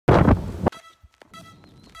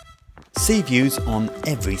Sea views on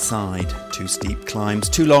every side, 2 steep climbs,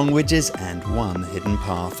 2 long ridges and 1 hidden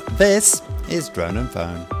path. This is Drone and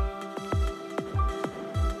Phone.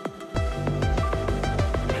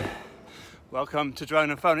 Welcome to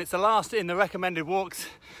Drone and Phone. It's the last in the recommended walks,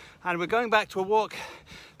 and we're going back to a walk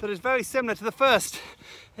that is very similar to the first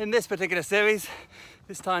in this particular series,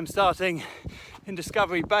 this time starting in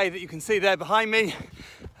Discovery Bay that you can see there behind me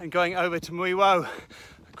and going over to Mui Wo,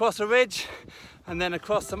 across a ridge and then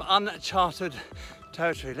across some uncharted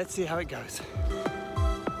territory. Let's see how it goes.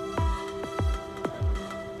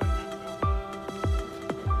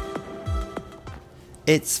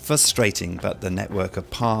 It's frustrating, but the network of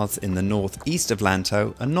paths in the northeast of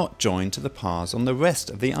Lanto are not joined to the paths on the rest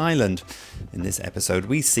of the island. In this episode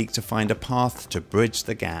we seek to find a path to bridge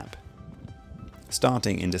the gap.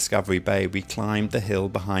 Starting in Discovery Bay, we climbed the hill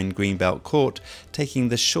behind Greenbelt Court, taking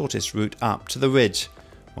the shortest route up to the ridge.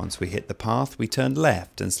 Once we hit the path, we turned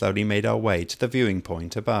left and slowly made our way to the viewing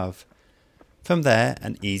point above. From there,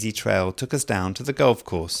 an easy trail took us down to the golf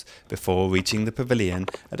course before reaching the pavilion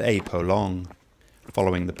at Po Long.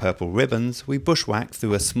 Following the purple ribbons, we bushwhacked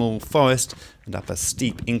through a small forest and up a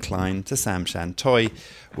steep incline to Sam Shan Toi,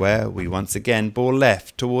 where we once again bore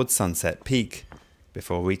left towards Sunset Peak.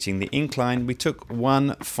 Before reaching the incline, we took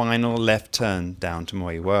one final left turn down to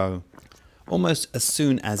Mui Wo. Almost as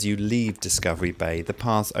soon as you leave Discovery Bay, the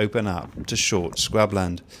paths open up to short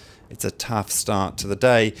scrubland. It's a tough start to the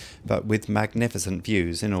day, but with magnificent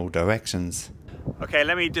views in all directions. Okay,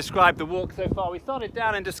 let me describe the walk so far. We started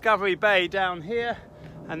down in Discovery Bay down here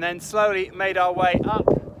and then slowly made our way up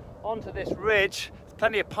onto this ridge. There's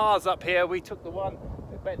plenty of paths up here. We took the one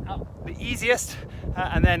that went up the easiest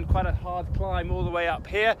and then quite a hard climb all the way up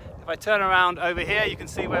here. If I turn around over here, you can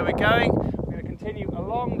see where we're going. We're going to continue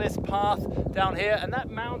along this path down here, and that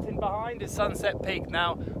mountain behind is Sunset Peak.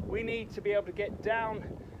 Now, we need to be able to get down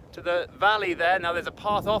to the valley there. Now, there's a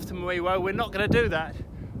path off to Mui Wo. We're not going to do that.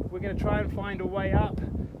 We're going to try and find a way up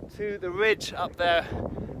to the ridge up there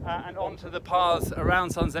and onto the paths around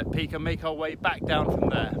Sunset Peak and make our way back down from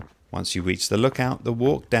there. Once you reach the lookout, the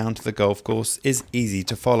walk down to the golf course is easy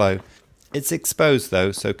to follow. It's exposed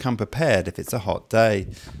though, so come prepared if it's a hot day.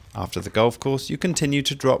 After the golf course, you continue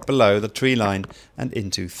to drop below the tree line and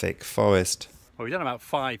into thick forest. Well, we've done about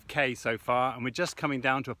 5k so far, and we're just coming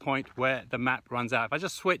down to a point where the map runs out. If I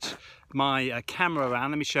just switch my camera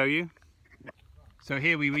around, let me show you. So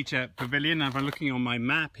here we reach a pavilion. Now if I'm looking on my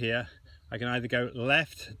map here, I can either go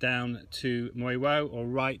left down to Mui Wo or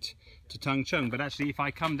right to Tung Chung. But actually, if I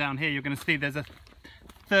come down here, you're going to see there's a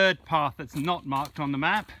third path that's not marked on the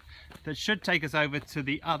map that should take us over to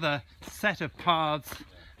the other set of paths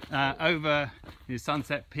over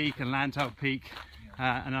Sunset Peak and Lantau Peak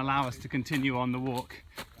and allow us to continue on the walk.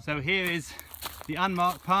 So here is the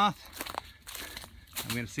unmarked path.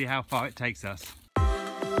 I'm going to see how far it takes us.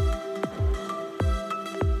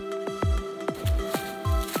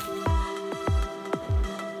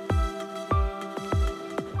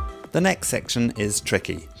 The next section is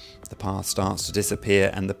tricky. The path starts to disappear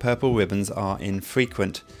and the purple ribbons are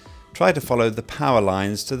infrequent. Try to follow the power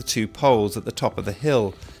lines to the 2 poles at the top of the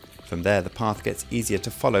hill. From there the path gets easier to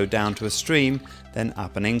follow down to a stream, then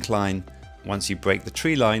up an incline. Once you break the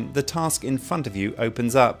tree line, the task in front of you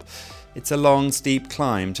opens up. It's a long steep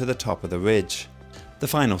climb to the top of the ridge. The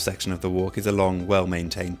final section of the walk is along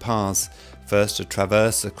well-maintained paths. First a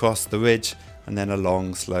traverse across the ridge and then a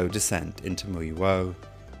long slow descent into Mui Wo.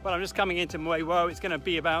 Well, I'm just coming into Mui Wo. It's going to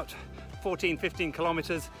be about 14-15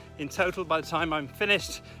 kilometers in total by the time I'm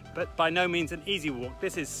finished, but by no means an easy walk.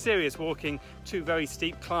 This is serious walking, 2 very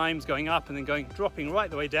steep climbs going up and then dropping right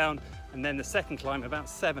the way down, and then the second climb about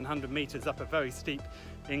 700 meters up a very steep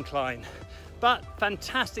incline. But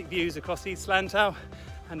fantastic views across East Lantau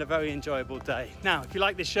and a very enjoyable day. Now, if you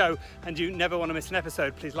like this show and you never want to miss an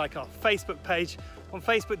episode, please like our Facebook page on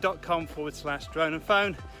facebook.com/Drone and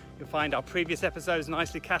Phone. You'll find our previous episodes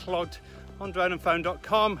nicely catalogued on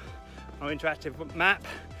droneandphone.com, our interactive map,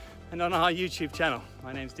 and on our YouTube channel.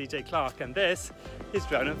 My name's DJ Clark, and this is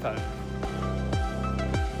Drone and Phone.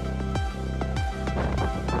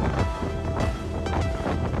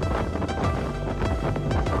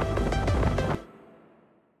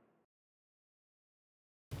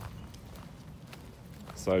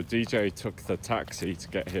 So DJ took the taxi to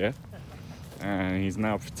get here, and he's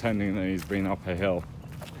now pretending that he's been up a hill.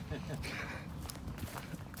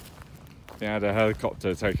 He had a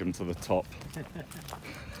helicopter take him to the top.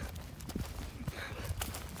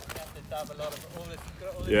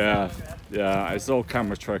 Yeah, it's all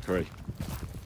camera trickery.